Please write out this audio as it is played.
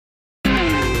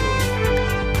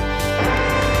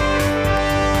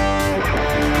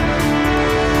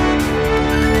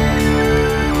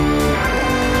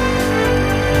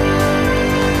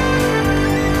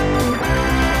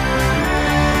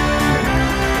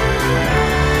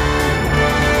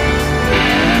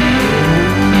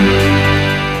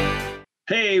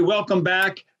welcome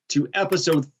back to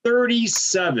episode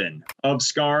 37 of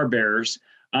Scar Bearers.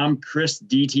 I'm Chris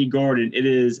D.T. Gordon. It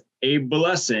is a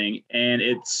blessing, and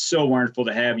it's so wonderful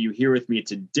to have you here with me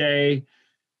today.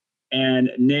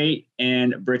 And Nate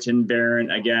and Britton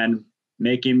Barron, again,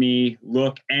 making me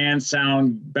look and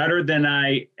sound better than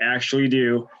I actually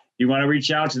do. If you want to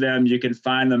reach out to them, you can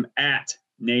find them at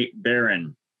Nate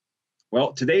Barron.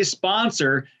 Well, today's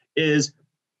sponsor is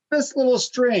this little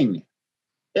string.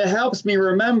 It helps me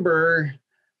remember.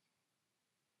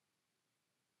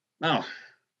 Oh,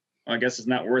 I guess it's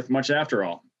not worth much after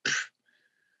all.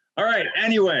 All right.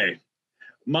 Anyway,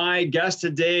 my guest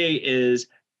today is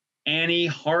Annie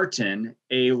Harton,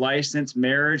 a licensed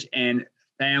marriage and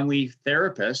family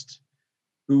therapist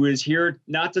who is here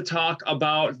not to talk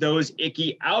about those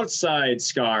icky outside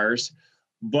scars,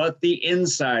 but the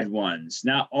inside ones,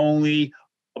 not only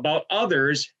about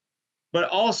others, but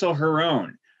also her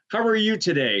own. How are you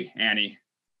today, Annie?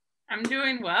 I'm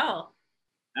doing well.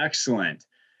 Excellent.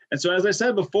 And so, as I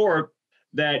said before,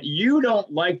 that you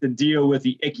don't like to deal with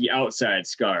the icky outside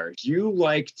scars. You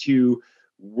like to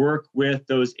work with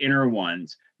those inner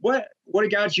ones. What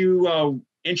got you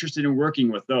interested in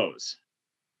working with those?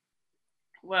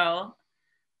 Well,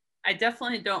 I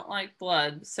definitely don't like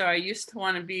blood. So I used to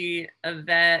want to be a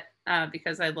vet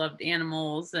because I loved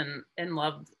animals and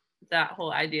loved that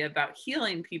whole idea about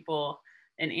healing people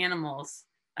and animals.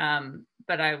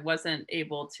 But I wasn't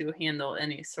able to handle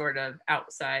any sort of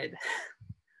outside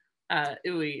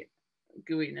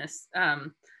gooiness.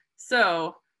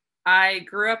 So I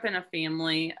grew up in a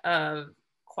family of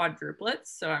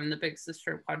quadruplets. So I'm the big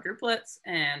sister of quadruplets,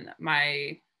 and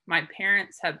my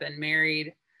parents have been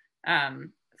married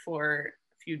for a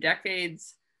few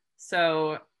decades.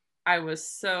 So I was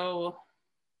so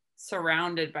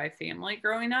surrounded by family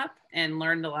growing up and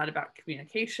learned a lot about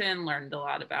communication, learned a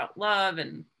lot about love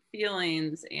and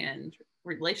feelings and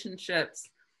relationships.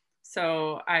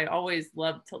 So I always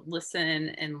loved to listen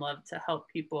and loved to help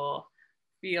people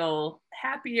feel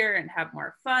happier and have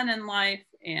more fun in life.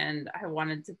 And I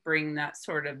wanted to bring that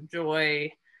sort of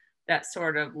joy, that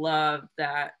sort of love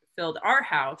that filled our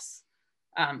house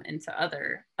into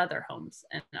other homes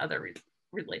and other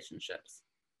relationships.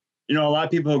 You know, a lot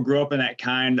of people who grow up in that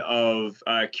kind of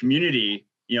community,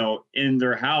 in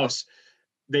their house,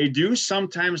 they do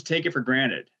sometimes take it for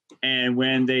granted. And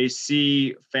when they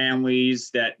see families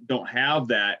that don't have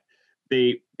that,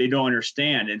 they don't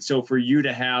understand. And so for you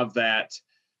to have that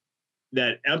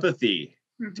empathy,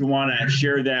 mm-hmm. to want to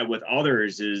share that with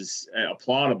others is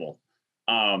applaudable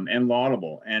and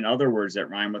laudable, and other words that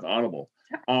rhyme with audible.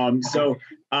 So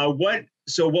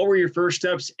what were your first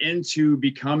steps into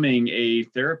becoming a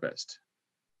therapist?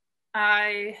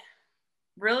 I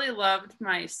really loved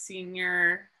my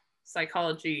senior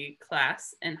psychology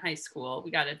class in high school. We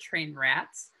got to train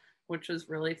rats, which was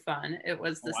really fun. It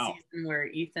was the season where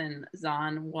Ethan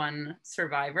Zahn won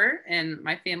Survivor, and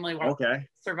my family watched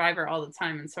Survivor all the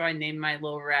time. And so I named my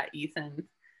little rat Ethan,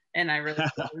 and I really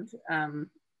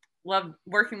loved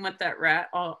working with that rat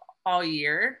all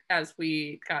year as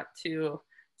we got to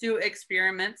do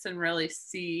experiments and really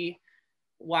see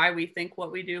why we think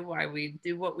what we do, why we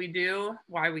do what we do,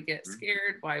 why we get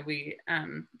scared, why we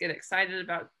get excited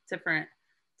about different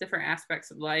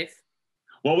aspects of life.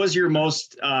 What was your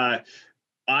most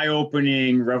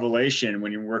eye-opening revelation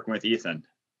when you were working with Ethan?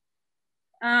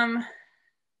 I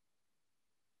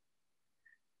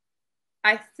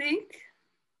think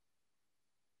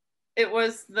it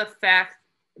was the fact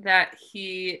that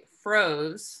he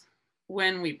froze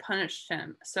when we punished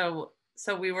him. So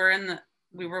we were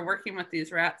working with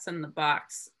these rats in the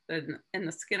box, in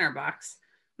the Skinner box,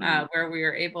 where we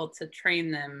were able to train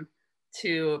them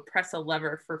to press a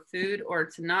lever for food or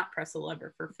to not press a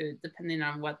lever for food, depending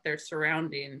on what their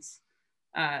surroundings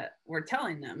were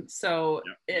telling them. So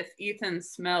if Ethan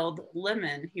smelled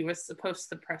lemon, he was supposed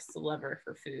to press the lever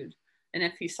for food. And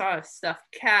if he saw a stuffed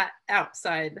cat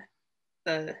outside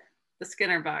the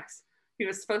Skinner box, he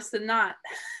was supposed to not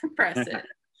press it.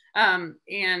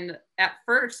 And at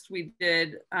first we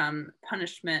did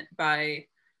punishment by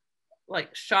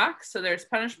shock. So there's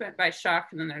punishment by shock,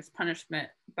 and then there's punishment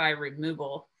by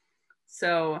removal.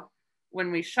 So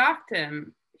when we shocked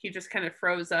him, he just kind of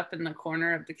froze up in the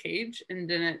corner of the cage and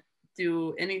didn't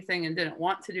do anything and didn't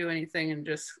want to do anything and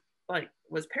just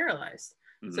was paralyzed.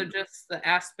 Mm-hmm. So just the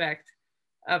aspect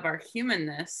of our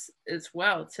humanness as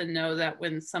well, to know that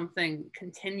when something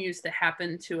continues to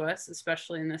happen to us,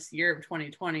 especially in this year of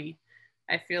 2020,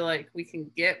 I feel like we can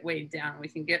get weighed down, we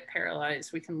can get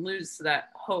paralyzed, we can lose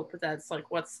that hope that's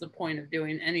what's the point of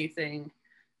doing anything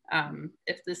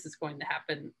if this is going to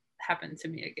happen to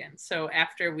me again. So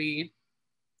after we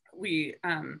we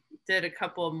did a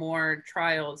couple more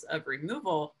trials of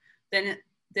removal, then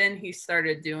he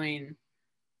started doing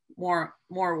more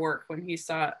work when he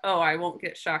saw, oh, I won't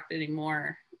get shocked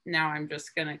anymore. Now I'm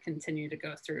just going to continue to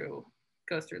go through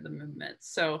the movement.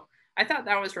 So I thought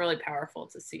that was really powerful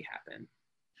to see happen.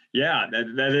 Yeah,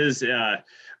 that is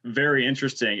very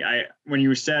interesting. When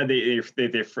you said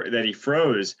that he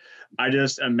froze, I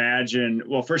just imagine.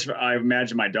 Well, first of all, I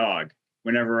imagine my dog.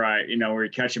 Whenever we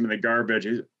catch him in the garbage,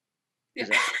 Yeah.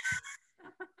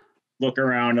 look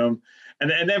around him,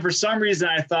 and then for some reason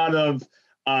I thought of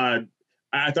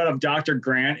Dr.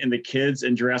 Grant and the kids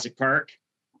in Jurassic Park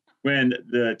when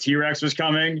the T-Rex was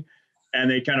coming, and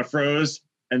they kind of froze,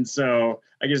 and so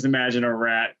I just imagine a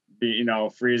rat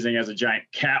freezing as a giant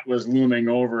cat was looming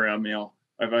over him.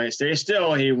 If I stay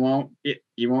still, he won't eat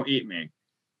me.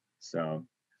 So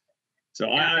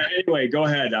yeah. Anyway, go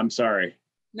ahead. I'm sorry.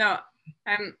 No,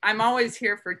 I'm always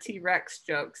here for T-Rex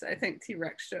jokes. I think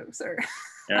T-Rex jokes are.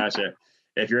 Gotcha.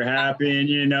 If you're happy and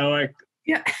you know it.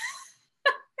 Yeah.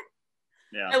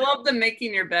 Yeah. I love the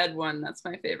making your bed one. That's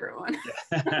my favorite one.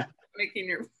 Yeah. Making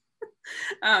your.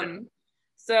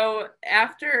 So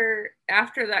after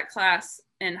that class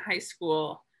in high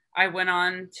school, I went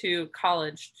on to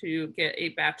college to get a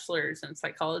bachelor's in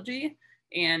psychology.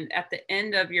 And at the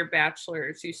end of your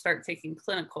bachelor's, you start taking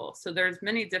clinical. So there's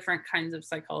many different kinds of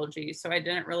psychology. So I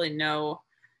didn't really know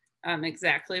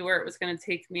exactly where it was going to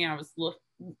take me. I was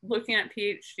looking at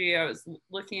PhD. I was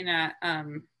looking at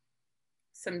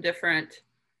some different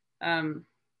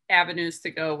avenues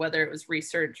to go, whether it was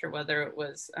research or whether it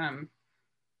was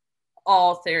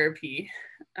all therapy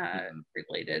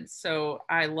related. So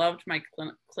I loved my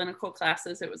clinical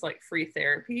classes. It was like free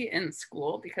therapy in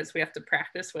school because we have to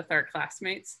practice with our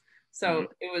classmates. So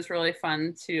it was really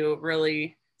fun to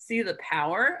really see the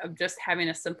power of just having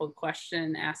a simple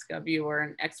question asked of you, or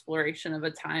an exploration of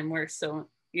a time where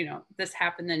this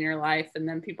happened in your life, and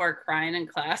then people are crying in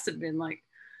class and being like,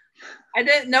 I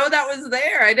didn't know that was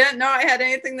there. I didn't know I had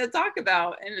anything to talk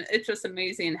about. And it's just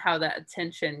amazing how that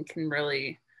attention can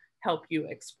really help you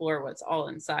explore what's all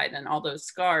inside, and all those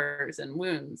scars and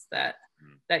wounds that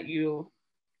you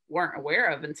weren't aware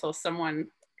of until someone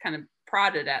kind of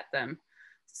prodded at them.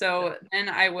 So then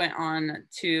I went on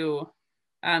to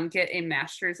get a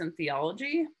master's in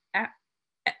theology,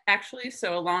 actually.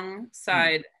 So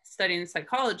alongside studying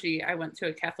psychology, I went to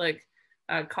a Catholic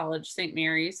college, St.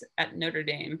 Mary's at Notre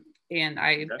Dame, and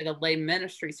I did a lay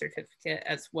ministry certificate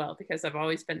as well, because I've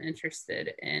always been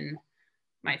interested in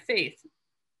my faith.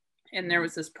 And there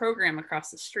was this program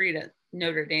across the street at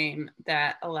Notre Dame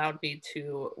that allowed me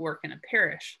to work in a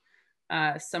parish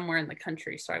somewhere in the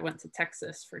country. So I went to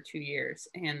Texas for 2 years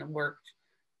and worked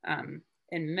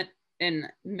in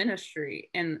ministry.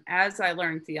 And as I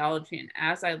learned theology, and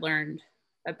as I learned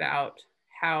about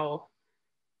how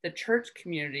the church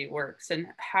community works and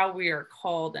how we are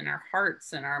called in our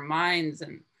hearts and our minds,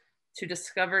 and to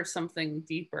discover something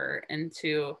deeper and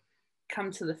to come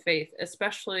to the faith,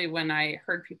 especially when I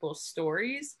heard people's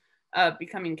stories of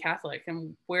becoming Catholic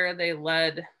and where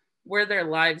their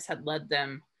lives had led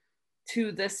them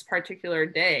to this particular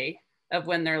day of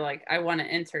when they're like, I want to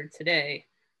enter today,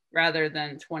 rather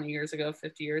than 20 years ago,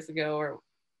 50 years ago, or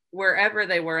wherever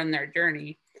they were in their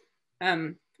journey.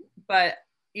 But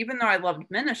even though I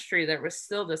loved ministry, there was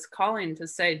still this calling to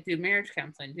say, do marriage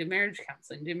counseling, do marriage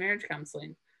counseling, do marriage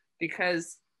counseling,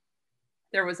 because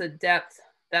there was a depth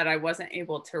that I wasn't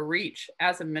able to reach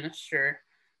as a minister,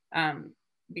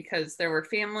 because there were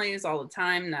families all the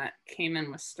time that came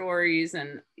in with stories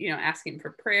and, asking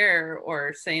for prayer,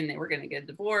 or saying they were going to get a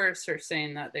divorce, or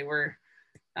saying that they were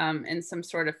in some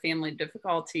sort of family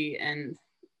difficulty. And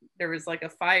there was like a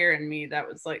fire in me that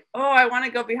was like, oh, I want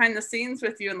to go behind the scenes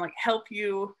with you and like help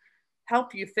you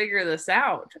figure this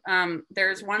out.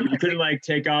 There's one. You could like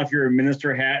take off your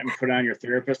minister hat and put on your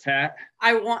therapist hat.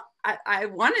 I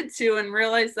wanted to, and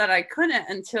realized that I couldn't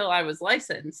until I was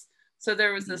licensed. So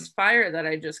there was this fire that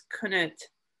I just couldn't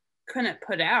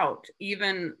put out,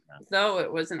 even though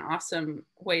it was an awesome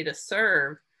way to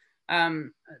serve.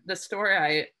 The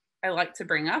story I like to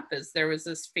bring up is there was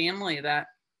this family that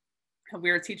we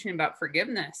were teaching about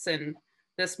forgiveness, and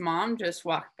this mom just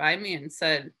walked by me and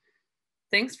said,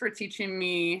 thanks for teaching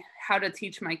me how to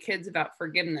teach my kids about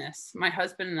forgiveness. My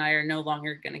husband and I are no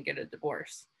longer going to get a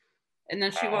divorce. And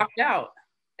then she walked out.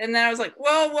 And then I was like,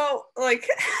 whoa, like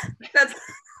that's,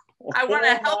 I want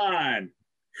to help. I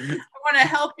want to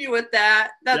help you with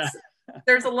that.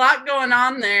 There's a lot going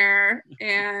on there,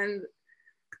 and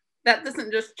that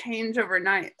doesn't just change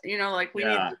overnight. Like we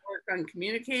need to work on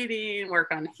communicating,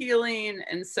 work on healing.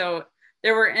 And so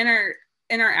there were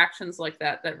interactions like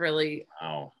that really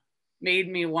made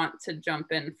me want to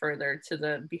jump in further to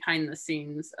the behind the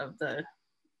scenes of the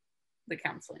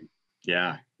counseling.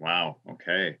 Yeah. Wow.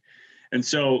 Okay. And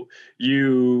so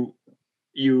you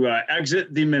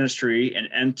exit the ministry and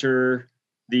enter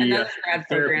the another grad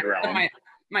therapy program. So realm.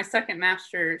 my second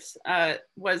master's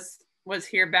was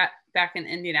here back in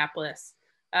Indianapolis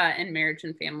in marriage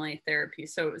and family therapy.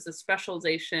 So it was a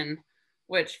specialization,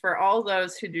 which for all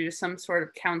those who do some sort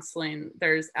of counseling,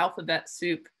 there's alphabet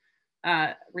soup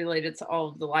related to all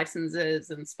of the licenses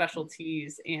and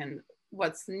specialties. And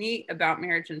what's neat about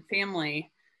marriage and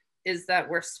family is that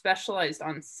we're specialized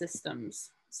on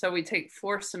systems. So we take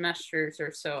 4 semesters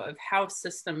or so of how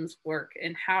systems work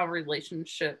and how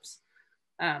relationships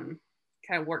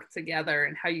kind of work together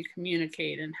and how you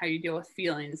communicate and how you deal with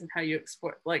feelings and how you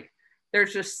explore. Like,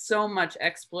 there's just so much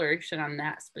exploration on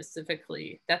that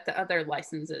specifically that the other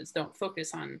licenses don't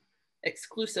focus on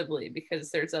exclusively,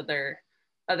 because there's other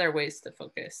ways to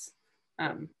focus.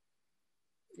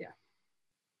 Yeah.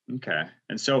 Okay.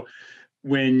 And so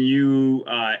when you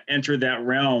entered that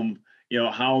realm,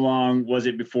 how long was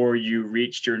it before you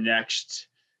reached your next,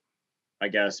 I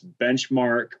guess,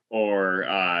 benchmark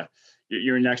or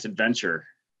your next adventure?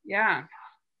 Yeah.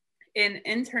 In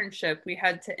internship, we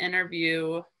had to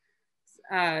interview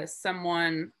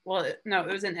someone. Well, no,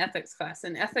 it was an ethics class.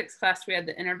 In ethics class, we had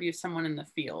to interview someone in the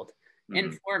field. Mm-hmm.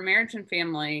 And for marriage and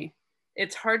family,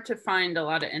 it's hard to find a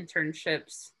lot of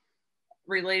internships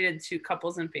related to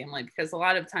couples and family, because a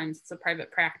lot of times it's a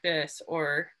private practice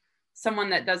or someone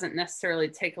that doesn't necessarily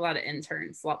take a lot of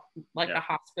interns, like a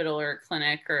hospital or a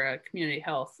clinic or a community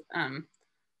health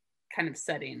kind of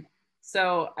setting.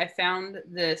 So I found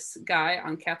this guy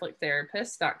on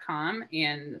catholictherapist.com,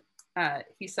 and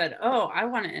he said, "Oh, I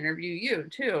want to interview you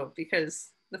too,"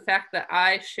 because the fact that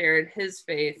I shared his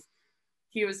faith,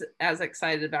 he was as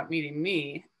excited about meeting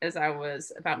me as I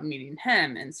was about meeting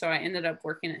him. And so I ended up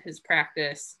working at his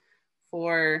practice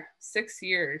for 6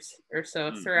 years or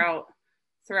so throughout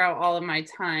all of my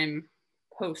time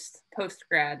post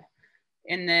grad.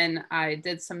 And then I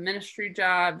did some ministry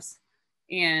jobs,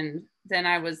 and then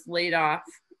I was laid off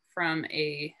from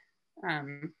a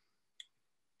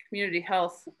community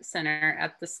health center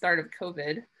at the start of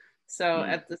COVID. So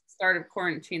at the start of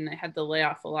quarantine, they had to lay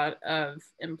off a lot of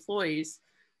employees,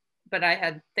 but I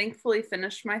had thankfully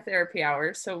finished my therapy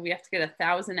hours. So we have to get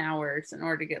 1,000 hours in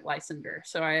order to get licensure.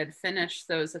 So I had finished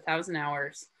those 1,000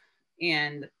 hours.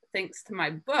 And thanks to my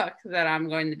book that I'm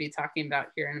going to be talking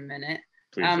about here in a minute,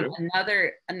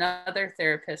 another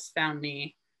therapist found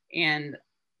me and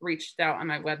reached out on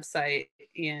my website,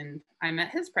 and I'm at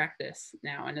his practice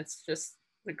now. And it's just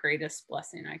the greatest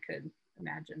blessing I could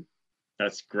imagine.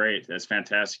 That's great. That's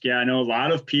fantastic. Yeah, I know a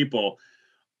lot of people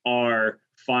are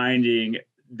finding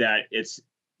that it's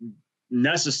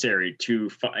necessary to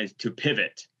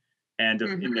pivot and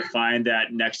to find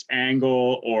that next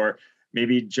angle, or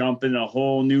maybe jump in a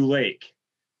whole new lake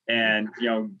and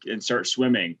and start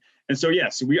swimming. And so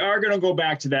yes, we are going to go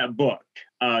back to that book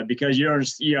because you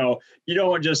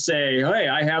don't just say, "Hey,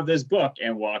 I have this book,"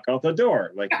 and walk out the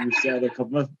door like you said a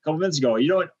couple minutes ago.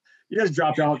 You just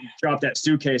drop that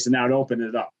suitcase and not open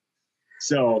it up.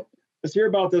 So let's hear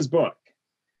about this book.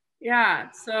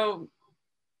 Yeah. So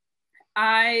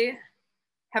I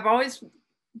have always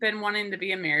been wanting to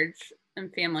be a marriage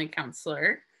and family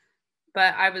counselor,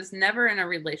 but I was never in a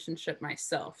relationship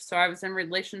myself. So I was in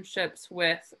relationships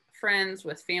with friends,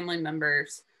 with family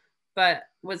members, but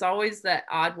was always the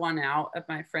odd one out of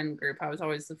my friend group. I was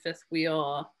always the 5th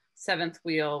wheel, 7th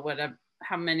wheel, whatever,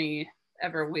 how many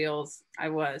ever wheels I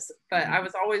was. But I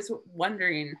was always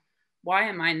wondering, why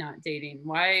am I not dating?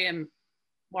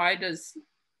 Why does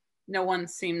no one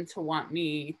seem to want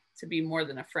me to be more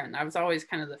than a friend? I was always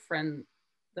kind of the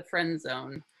friend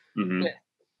zone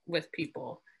with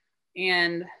people.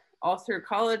 And all through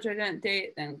college, I didn't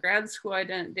date. Then grad school, I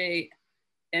didn't date.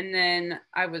 And then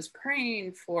I was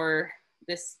praying for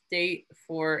this date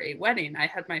for a wedding. I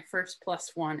had my first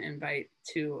 +1 invite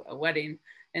to a wedding.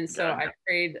 And so I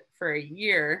prayed for a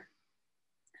year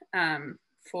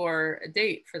for a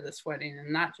date for this wedding, and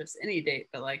not just any date,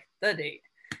 but like the date.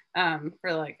 I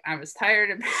was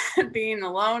tired of being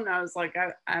alone. I was like,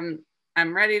 I'm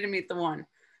ready to meet the one.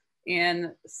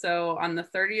 And so on the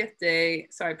 30th day,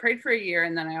 so I prayed for a year,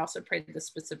 and then I also prayed the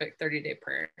specific 30-day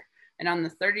prayer. And on the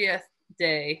 30th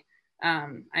day,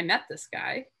 I met this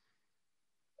guy,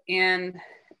 and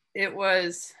it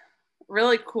was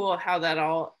really cool how that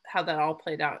all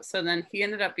played out. So then he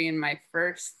ended up being my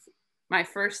first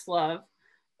love,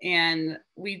 and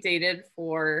we dated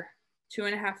for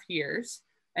 2.5 years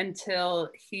until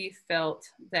he felt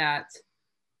that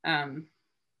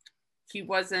he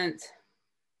wasn't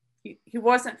he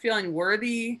wasn't feeling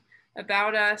worthy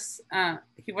about us.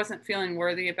 He wasn't feeling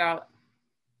worthy about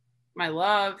my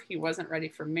love. He wasn't ready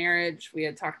for marriage. We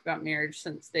had talked about marriage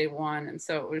since day one. And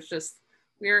so it was just,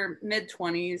 we were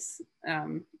mid-20s.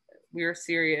 We were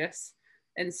serious.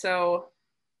 And so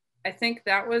I think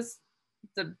that was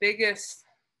the biggest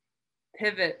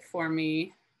pivot for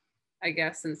me, I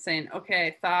guess, in saying, okay,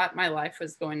 I thought my life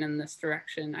was going in this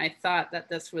direction. I thought that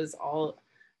this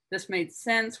made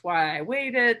sense why I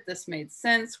waited. This made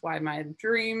sense why my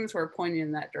dreams were pointing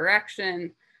in that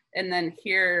direction. And then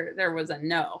here there was a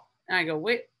no. And I go,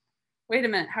 wait a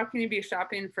minute. How can you be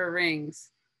shopping for rings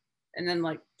and then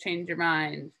like change your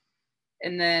mind?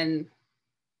 And then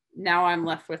now I'm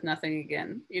left with nothing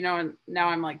again, you know, and now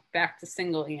I'm like back to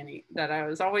single Annie, that I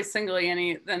was always single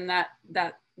Annie, then that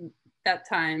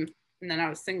time, and then I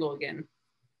was single again.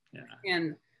 Yeah.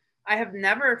 And I have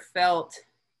never felt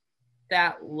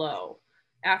that low.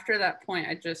 After that point,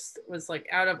 I just was like,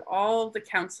 out of all the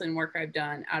counseling work I've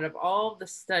done, out of all the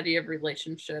study of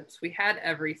relationships, we had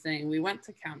everything. We went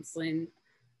to counseling.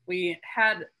 We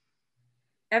had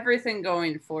everything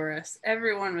going for us.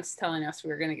 Everyone was telling us we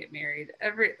were going to get married.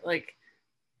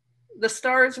 The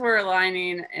stars were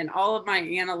aligning, and all of my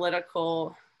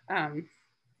analytical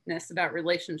ness about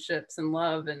relationships and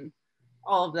love and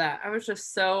all of that. I was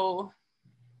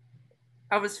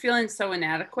feeling so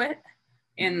inadequate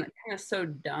and kind of so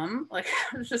dumb. Like,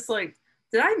 I was just like,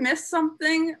 did I miss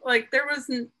something? Like, did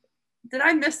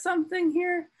I miss something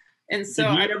here? And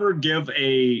so did he ever give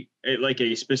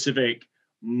a specific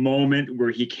moment where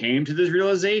he came to this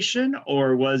realization,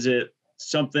 or was it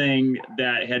something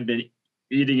that had been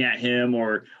eating at him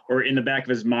or in the back of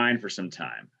his mind for some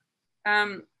time?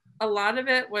 A lot of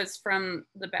it was from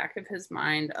the back of his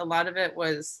mind. A lot of it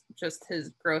was just his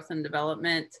growth and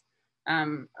development.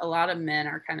 A lot of men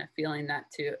are kind of feeling that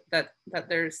too, that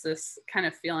there's this kind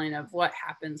of feeling of what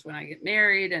happens when I get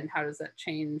married and how does that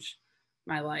change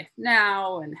my life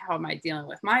now, and how am I dealing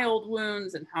with my old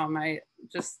wounds, and how am I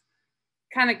just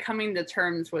kind of coming to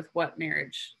terms with what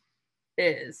marriage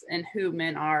is and who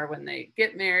men are when they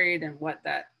get married and what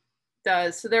that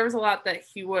does. So there was a lot that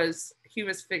he was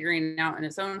figuring out in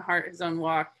his own heart, his own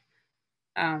walk,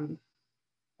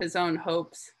 his own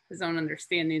hopes, his own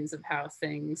understandings of how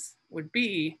things would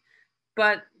be.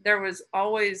 But there was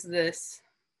always this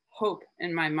hope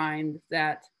in my mind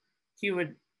that he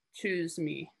would choose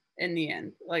me in the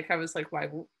end. Like, I was like, why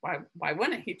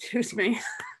wouldn't he choose me?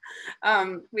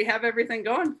 We have everything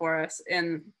going for us.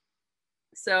 And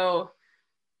so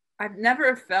I've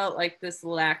never felt like this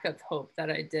lack of hope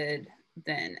that I did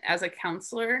then. As a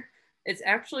counselor, it's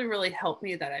actually really helped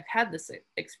me that I've had this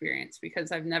experience,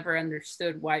 because I've never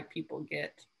understood why people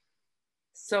get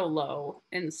so low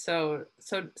and so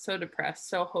depressed,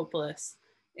 so hopeless.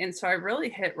 And so I really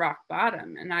hit rock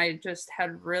bottom, and I just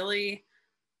had really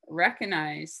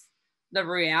recognized the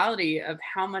reality of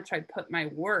how much I put my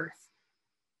worth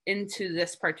into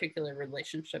this particular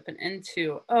relationship, and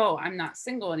into, oh, I'm not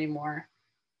single anymore.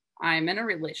 I'm in a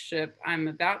relationship. I'm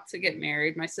about to get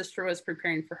married. My sister was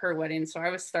preparing for her wedding. So I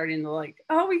was starting to like,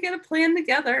 oh, we get a plan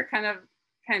together kind of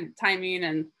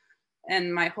timing,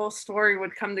 and my whole story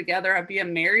would come together. I'd be a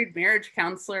married marriage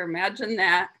counselor. Imagine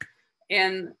that.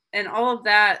 And all of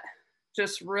that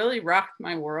just really rocked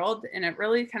my world. And it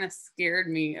really kind of scared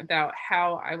me about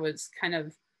how I was kind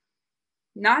of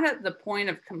not at the point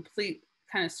of complete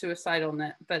kind of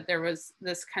suicidalness, but there was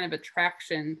this kind of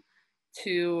attraction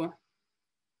to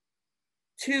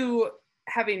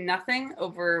having nothing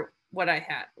over what I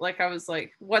had. Like, I was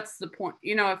like, what's the point?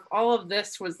 You know, if all of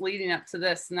this was leading up to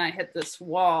this and I hit this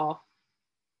wall,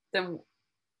 then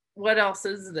what else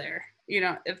is there? You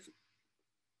know, if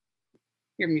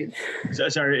you're muted. So,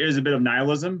 sorry, it was a bit of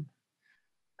nihilism?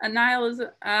 A nihilism.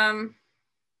 I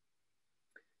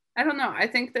don't know. I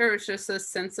think there was just a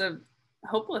sense of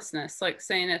hopelessness, like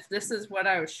saying, if this is what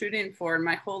I was shooting for and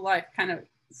my whole life kind of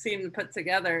seemed to put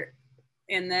together,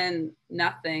 and then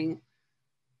nothing,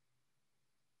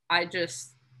 I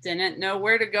just didn't know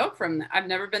where to go from that. I've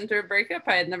never been through a breakup.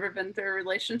 I had never been through a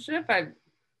relationship. I'm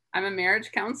a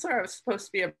marriage counselor. I was supposed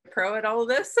to be a pro at all of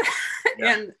this.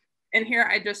 Yeah. And here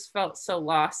I just felt so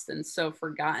lost and so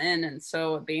forgotten and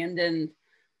so abandoned.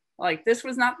 Like, this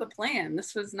was not the plan.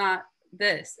 This was not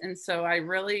this. And so I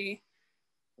really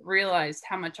realized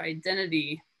how much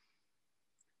identity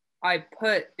I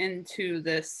put into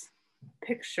this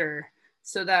picture,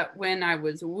 so that when I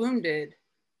was wounded,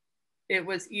 it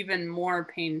was even more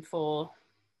painful,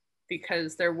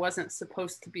 because there wasn't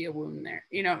supposed to be a wound there.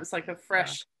 You know, it was like a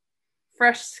fresh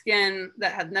skin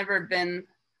that had never been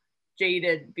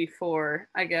jaded before,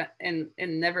 I got, and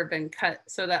never been cut.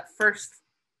 So that first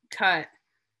cut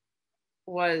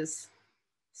was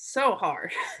so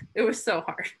hard. It was so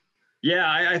hard. Yeah,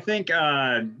 I think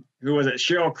who was it?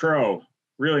 Sheryl Crow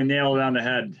really nailed it on the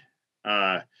head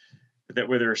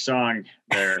with her song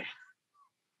there.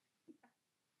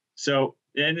 So,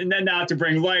 and then not to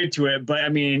bring light to it, but I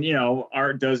mean, you know,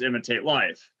 art does imitate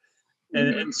life,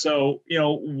 and so, you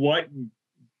know, what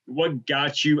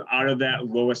got you out of that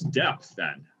lowest depth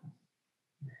then?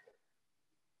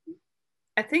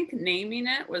 I think naming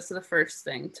it was the first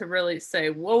thing to really say,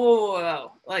 whoa, whoa, whoa,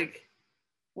 whoa. Like,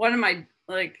 what am I,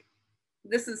 like,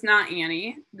 this is not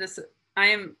Annie.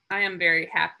 I am very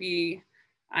happy.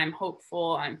 I'm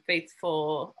hopeful. I'm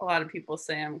faithful. A lot of people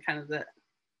say I'm kind of the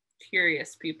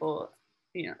curious people,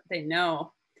 you know, they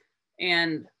know.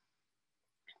 And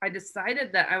I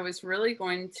decided that I was really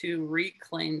going to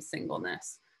reclaim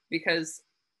singleness, because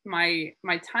my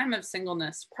time of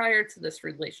singleness prior to this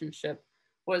relationship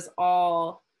was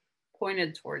all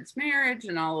pointed towards marriage,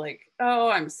 and all like, oh,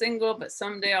 I'm single, but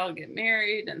someday I'll get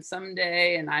married, and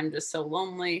someday, and I'm just so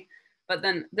lonely. But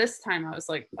then this time I was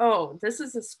like, oh, this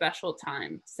is a special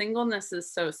time. Singleness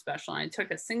is so special. And I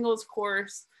took a singles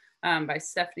course by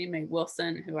Stephanie Mae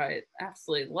Wilson, who I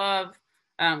absolutely love,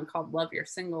 called Love Your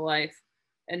Single Life.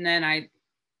 And then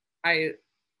I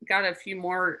got a few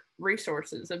more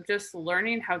resources of just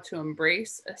learning how to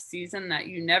embrace a season that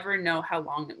you never know how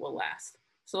long it will last.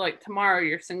 So like tomorrow,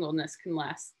 your singleness can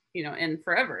last, you know, and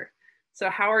forever. So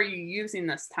how are you using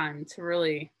this time to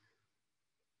really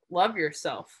love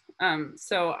yourself?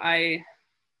 So I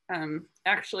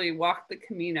actually walked the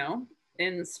Camino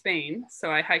in Spain.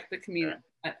 So I hiked the Camino.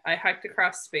 Okay. I hiked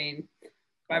across Spain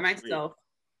by myself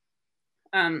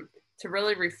to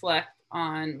really reflect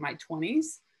on my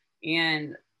 20s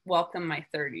and welcome my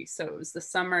 30s. So it was the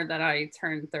summer that I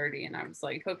turned 30, and I was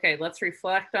like, okay, let's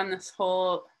reflect on this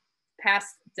whole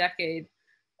past decade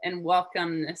and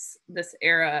welcome this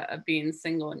era of being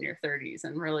single in your 30s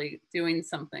and really doing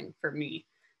something for me.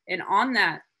 And on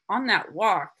that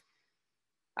walk,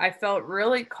 I felt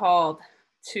really called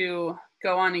to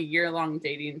go on a year-long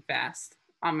dating fast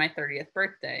on my 30th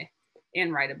birthday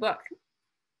and write a book.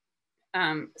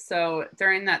 So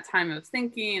during that time of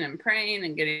thinking and praying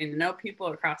and getting to know people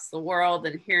across the world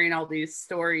and hearing all these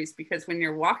stories, because when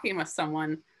you're walking with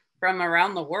someone from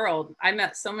around the world, I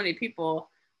met so many people,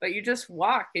 but you just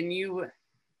walk and you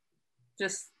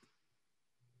just,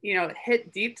 you know,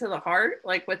 hit deep to the heart,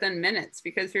 like within minutes,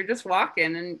 because you're just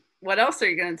walking. And what else are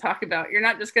you going to talk about? You're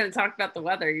not just going to talk about the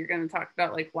weather. You're going to talk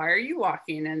about like, why are you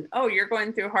walking? And, oh, you're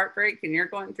going through heartbreak and you're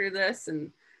going through this,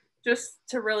 and just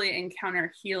to really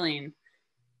encounter healing.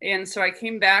 And so I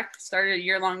came back, started a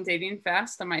year-long dating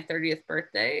fast on my 30th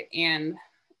birthday, and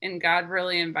God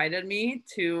really invited me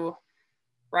to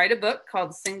write a book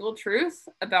called Single Truth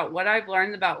about what I've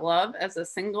learned about love as a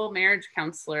single marriage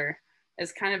counselor,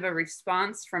 as kind of a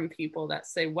response from people that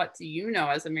say, what do you know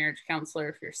as a marriage counselor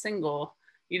if you're single?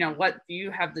 You know, what do you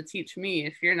have to teach me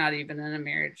if you're not even in a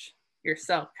marriage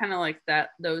yourself? Kind of like that,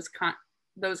 those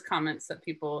comments that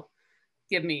people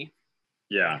give me.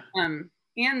 Yeah.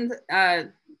 And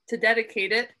to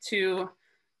dedicate it to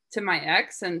my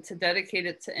ex, and to dedicate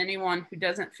it to anyone who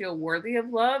doesn't feel worthy of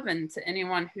love, and to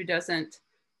anyone who doesn't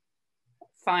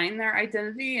find their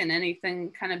identity in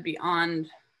anything kind of beyond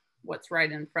what's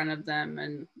right in front of them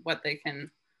and what they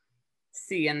can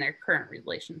see in their current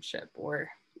relationship or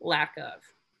lack of.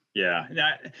 Yeah.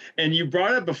 And you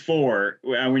brought it before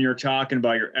when you were talking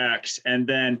about your ex, and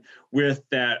then with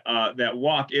that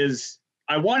walk is,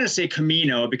 I want to say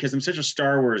Camino because I'm such a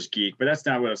Star Wars geek, but that's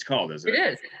not what it's called, is it?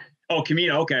 It is. Oh,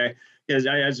 Camino. Okay. Because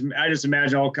I just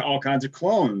imagine all kinds of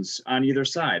clones on either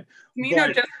side.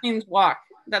 Camino just means walk.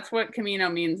 That's what Camino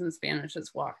means in Spanish,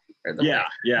 is walk. Or the way.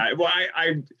 Yeah. Well,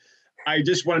 I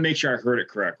just want to make sure I heard it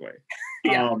correctly.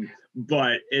 Yeah.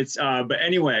 But it's but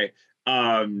anyway,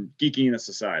 geekiness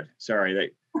aside,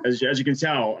 sorry, as you can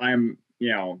tell, I'm,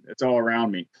 you know, it's all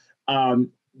around me.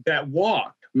 That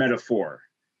walk metaphor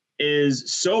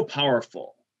is so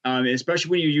powerful, especially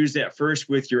when you use that first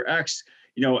with your ex,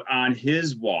 you know, on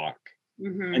his walk,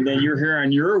 and then you're here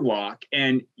on your walk,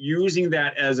 and using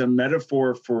that as a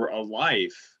metaphor for a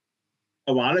life.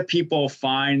 A lot of people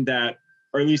find that,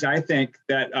 or at least I think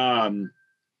that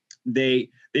they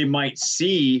might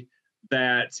see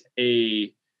that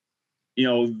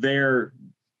their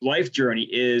life journey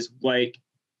is like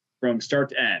from start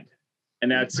to end, and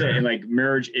that's it. And like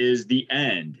marriage is the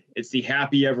end. It's the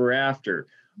happy ever after.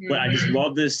 But I just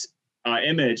love this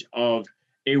image of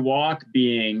a walk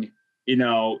being, you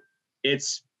know,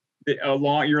 it's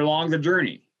you're along the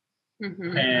journey.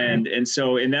 And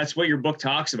that's what your book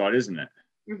talks about, isn't it?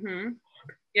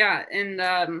 Yeah.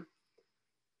 And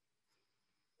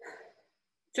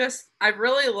Just, I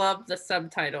really love the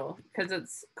subtitle because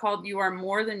it's called "You Are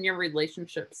More Than Your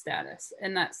Relationship Status,"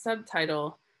 and that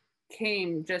subtitle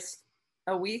came just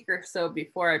a week or so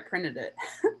before I printed it.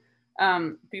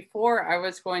 Before, I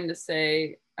was going to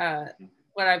say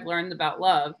what I've learned about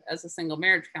love as a single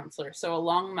marriage counselor, so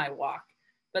along my walk.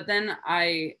 But then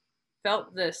I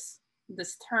felt this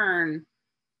turn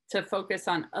to focus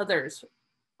on other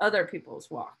people's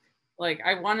walk. Like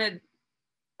I wanted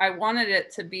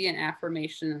it to be an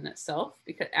affirmation in itself,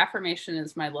 because affirmation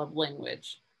is my love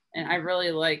language. And I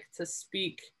really like to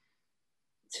speak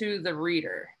to the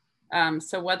reader.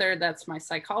 So whether that's my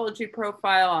psychology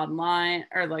profile online,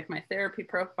 or like my therapy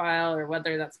profile, or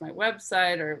whether that's my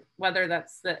website, or whether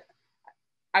that's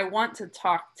I want to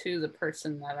talk to the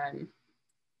person that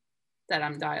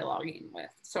I'm dialoguing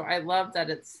with. So I love that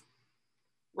it's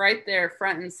right there,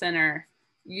 front and center.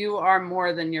 You are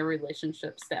more than your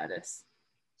relationship status.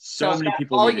 So many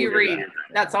people all you read.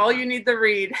 That's all you need to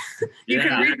read. You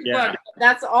can read the book.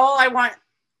 That's all I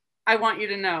want you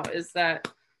to know, is that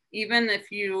even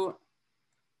if you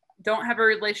don't have a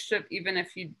relationship, even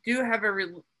if you do have a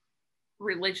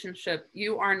relationship,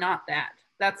 you are not that.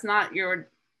 That's not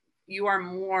you are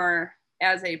more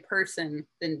as a person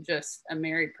than just a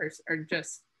married person or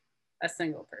just a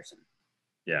single person.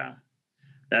 Yeah,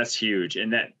 that's huge.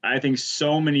 And that, I think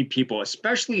so many people,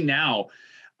 especially now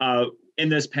in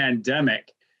this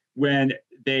pandemic, when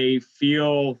they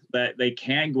feel that they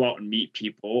can't go out and meet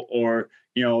people, or,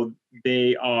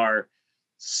 they are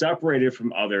separated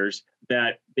from others,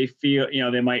 that they feel,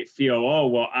 they might feel, oh,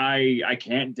 well, I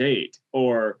can't date,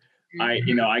 or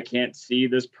I can't see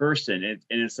this person. And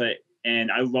it's like,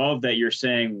 and I love that you're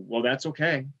saying, well, that's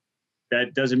okay.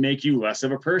 That doesn't make you less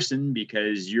of a person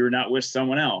because you're not with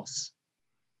someone else.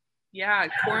 Yeah,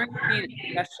 quarantine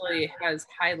especially has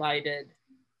highlighted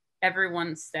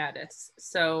everyone's status.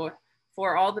 So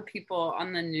for all the people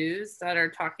on the news that are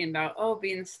talking about, oh,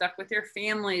 being stuck with your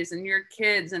families and your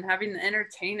kids and having to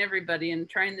entertain everybody and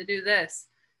trying to do this,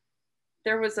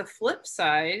 there was a flip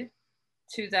side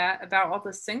to that about all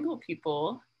the single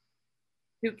people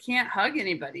who can't hug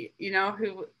anybody,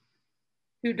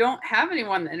 who don't have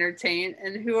anyone to entertain,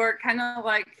 and who are kind of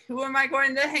like, who am I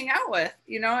going to hang out with?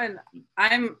 And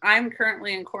I'm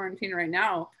currently in quarantine right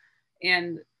now,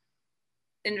 and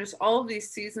just all of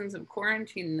these seasons of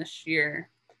quarantine this year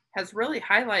has really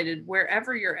highlighted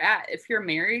wherever you're at. If you're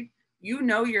married,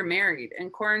 you're married,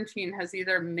 and quarantine has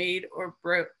either made or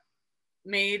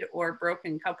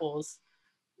broken couples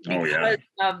because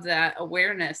of that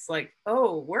awareness, like,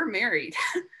 oh, we're married.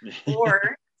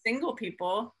 Or single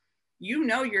people,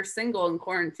 you're single in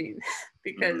quarantine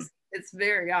because it's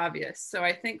very obvious. So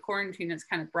I think quarantine has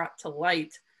kind of brought to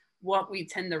light what we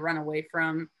tend to run away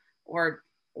from, or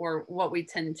what we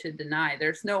tend to deny.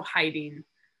 There's no hiding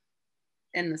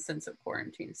in the sense of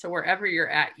quarantine. So wherever you're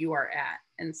at, you are at.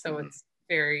 And so it's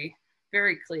very,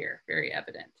 very clear, very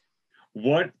evident.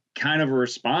 What kind of a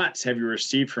response have you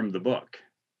received from the book?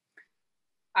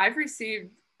 I've received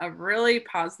a really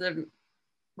positive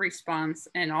response,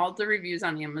 and all the reviews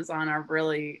on Amazon are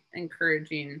really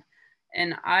encouraging.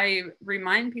 And I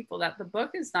remind people that the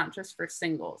book is not just for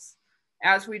singles.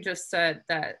 As we just said,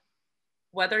 that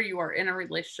whether you are in a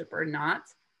relationship or not,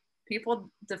 people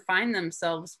define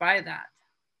themselves by that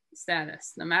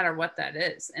status, no matter what that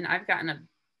is. And I've gotten a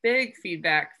big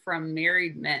feedback from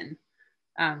married men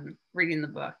reading the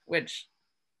book, which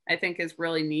I think is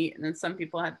really neat. And then some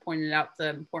people have pointed out the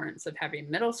importance of having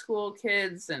middle school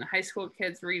kids and high school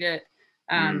kids read it.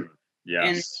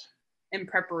 Yes. In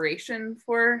preparation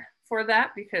for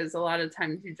that, because a lot of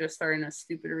times you just are in a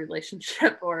stupid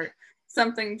relationship or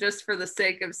something just for the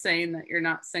sake of saying that you're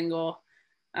not single.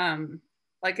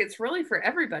 Like, it's really for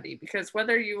everybody, because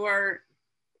whether you are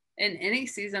in any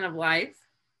season of life,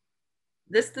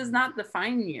 this does not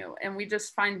define you. And we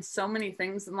just find so many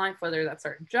things in life, whether that's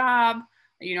our job,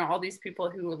 all these people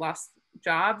who lost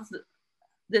jobs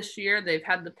this year, they've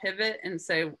had to pivot and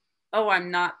say, oh,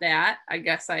 I'm not that. I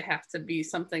guess I have to be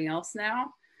something else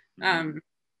now.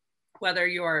 Whether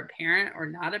you are a parent or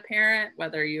not a parent,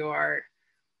 whether you are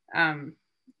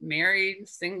married,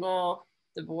 single,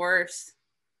 divorced,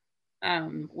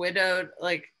 widowed,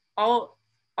 like all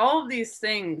of these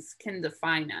things can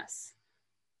define us.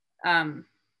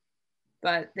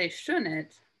 But they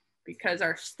shouldn't, because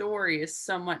our story is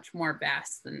so much more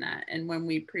vast than that. And when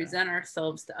we present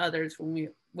ourselves to others,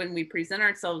 when we present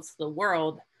ourselves to the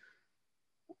world,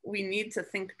 we need to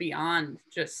think beyond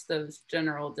just those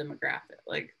general demographic,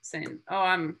 like saying, oh,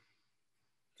 I'm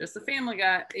just a family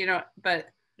guy, but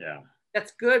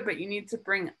that's good, but you need to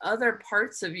bring other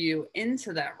parts of you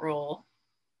into that role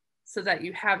so that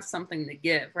you have something to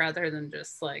give rather than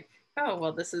just like, oh,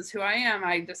 well, this is who I am.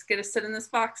 I just get to sit in this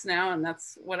box now and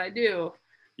that's what I do.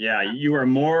 Yeah, you are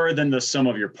more than the sum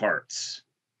of your parts.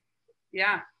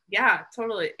 Yeah,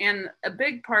 totally. And a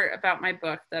big part about my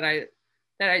book that I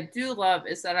do love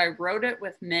is that I wrote it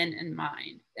with men in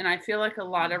mind. And I feel like a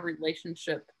lot of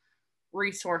relationship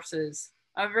resources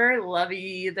are very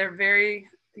lovey. They're very,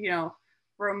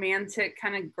 romantic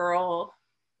kind of girl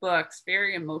books,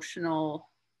 very emotional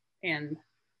and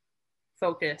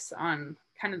focus on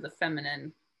kind of the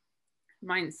feminine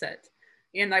mindset.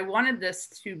 And I wanted this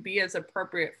to be as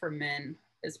appropriate for men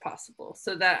as possible,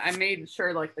 so that I made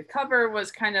sure like the cover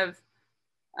was kind of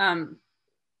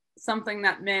something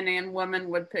that men and women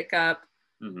would pick up.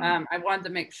 I wanted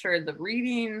to make sure the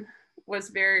reading was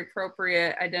very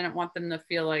appropriate. I didn't want them to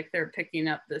feel like they're picking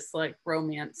up this like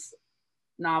romance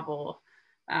novel.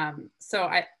 So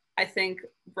I think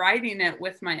writing it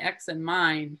with my ex in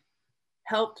mind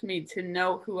helped me to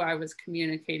know who I was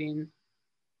communicating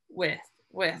with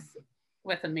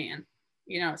a man,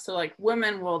 so like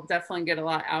women will definitely get a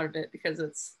lot out of it because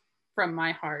it's from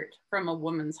my heart, from a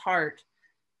woman's heart.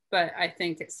 But I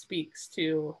think it speaks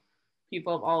to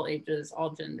people of all ages, all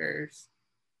genders.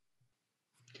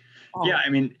 Yeah, I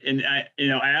mean, and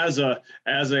as a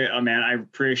man, I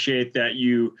appreciate that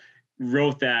you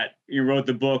wrote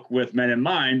the book with men in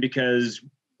mind, because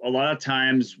a lot of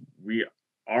times we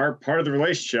are part of the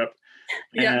relationship.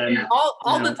 And,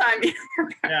 all the time.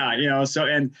 Yeah, so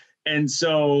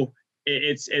so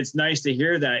it's nice to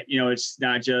hear that, it's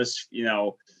not just,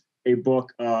 a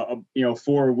book,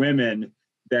 for women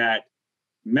that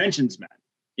mentions men.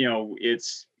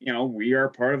 It's, we are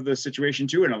part of the situation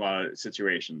too in a lot of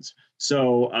situations.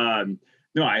 So,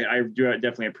 no, I do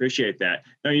definitely appreciate that.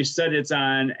 Now, you said it's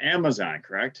on Amazon,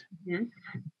 correct? Mm-hmm.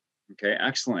 Okay,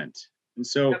 excellent. And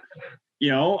so,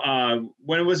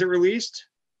 when was it released?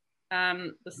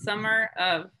 The summer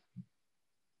of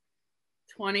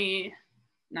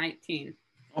 2019.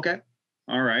 Okay.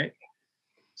 All right.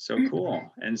 So cool.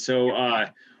 And so,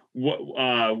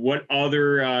 what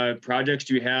other projects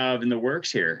do you have in the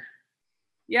works here?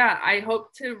 Yeah, I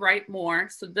hope to write more.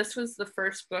 So this was the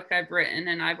first book I've written,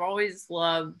 and I've always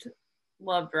loved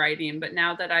writing. But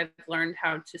now that I've learned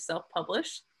how to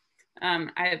self-publish, I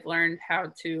have learned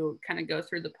how to kind of go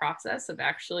through the process of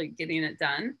actually getting it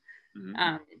done.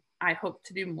 Mm-hmm. I hope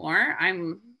to do more.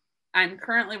 I'm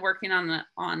currently working on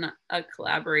a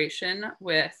collaboration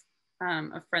with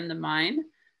a friend of mine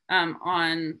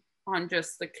on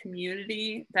just the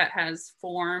community that has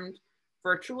formed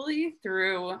virtually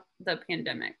through the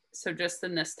pandemic. So just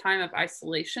in this time of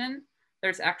isolation,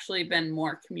 there's actually been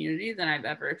more community than I've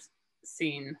ever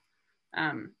seen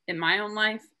in my own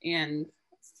life and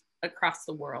across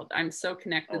the world. I'm so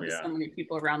connected to so many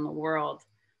people around the world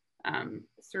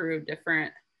through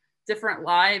different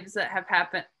lives that have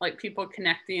happened, like people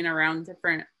connecting around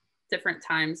different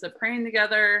times of praying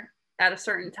together at a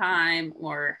certain time,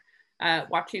 or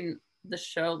watching the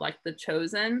show like The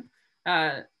Chosen.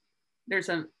 There's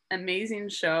an amazing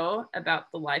show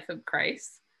about the life of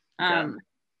Christ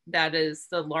that is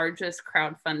the largest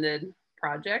crowdfunded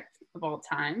project of all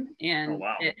time, and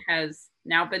it has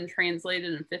now been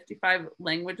translated in 55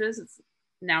 languages. It's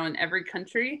now in every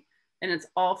country, and it's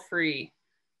all free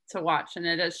to watch, and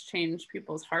it has changed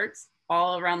people's hearts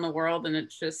all around the world. And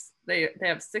it's just they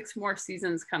have 6 more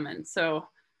seasons coming, so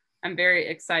I'm very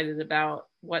excited about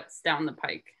what's down the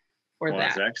pike for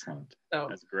that. That's excellent. So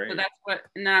that's great. So that's what,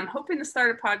 and then I'm hoping to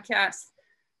start a podcast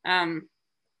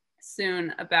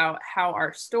soon about how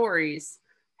our stories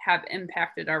have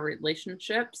impacted our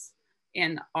relationships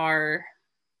and our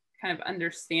kind of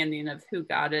understanding of who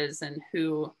God is and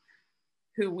who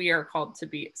we are called to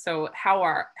be. So how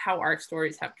our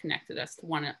stories have connected us to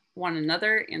one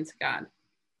another and to God.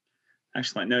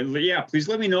 Excellent. Now, yeah, please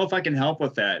let me know if I can help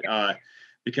with that.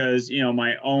 Because,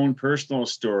 my own personal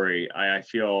story, I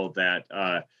feel that,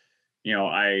 that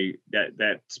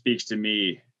speaks to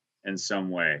me in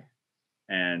some way.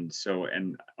 And so,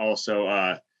 and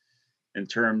also in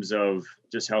terms of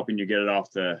just helping you get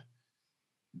off the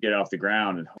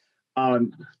ground.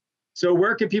 So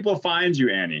where can people find you,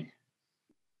 Annie?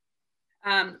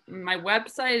 My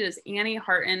website is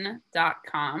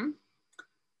annieharton.com.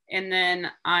 And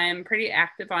then I'm pretty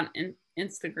active on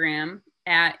Instagram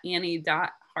at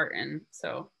annie.harton.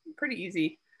 So pretty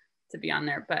easy to be on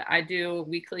there. But I do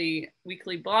weekly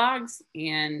blogs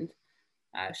and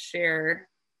share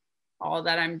all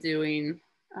that I'm doing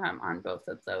on both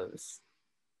of those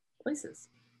places.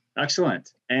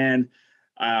 Excellent. And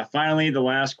finally, the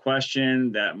last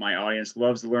question that my audience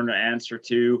loves to learn the answer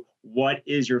to: what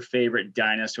is your favorite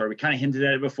dinosaur? We kind of hinted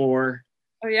at it before.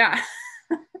 Oh yeah.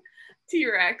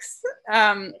 T-Rex.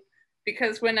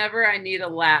 Because whenever I need a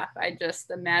laugh, I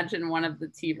just imagine one of the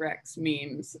T-Rex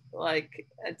memes, like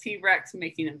a T-Rex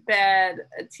making a bed,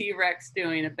 a T-Rex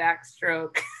doing a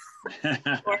backstroke,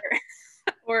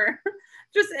 or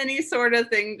just any sort of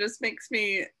thing just makes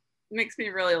me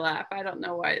really laugh. I don't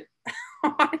know why.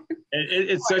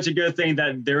 It's such a good thing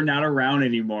that they're not around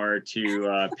anymore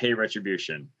to pay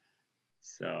retribution.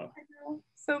 So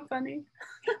so funny.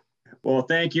 Well,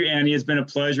 thank you, Annie. It's been a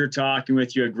pleasure talking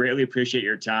with you. I greatly appreciate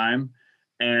your time.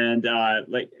 And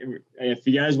like, if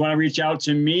you guys want to reach out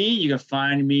to me, you can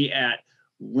find me at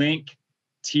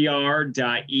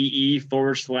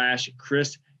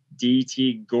linktr.ee/Chris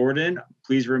DT Gordon.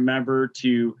 Please remember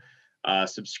to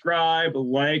subscribe,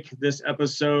 like this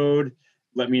episode.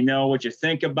 Let me know what you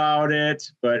think about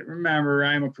it. But remember,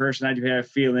 I'm a person, I do have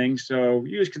feelings, so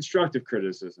use constructive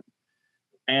criticism.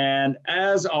 And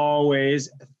as always,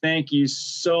 thank you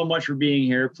so much for being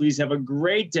here. Please have a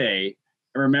great day.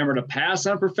 And remember to pass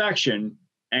on perfection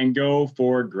and go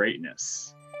for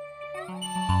greatness.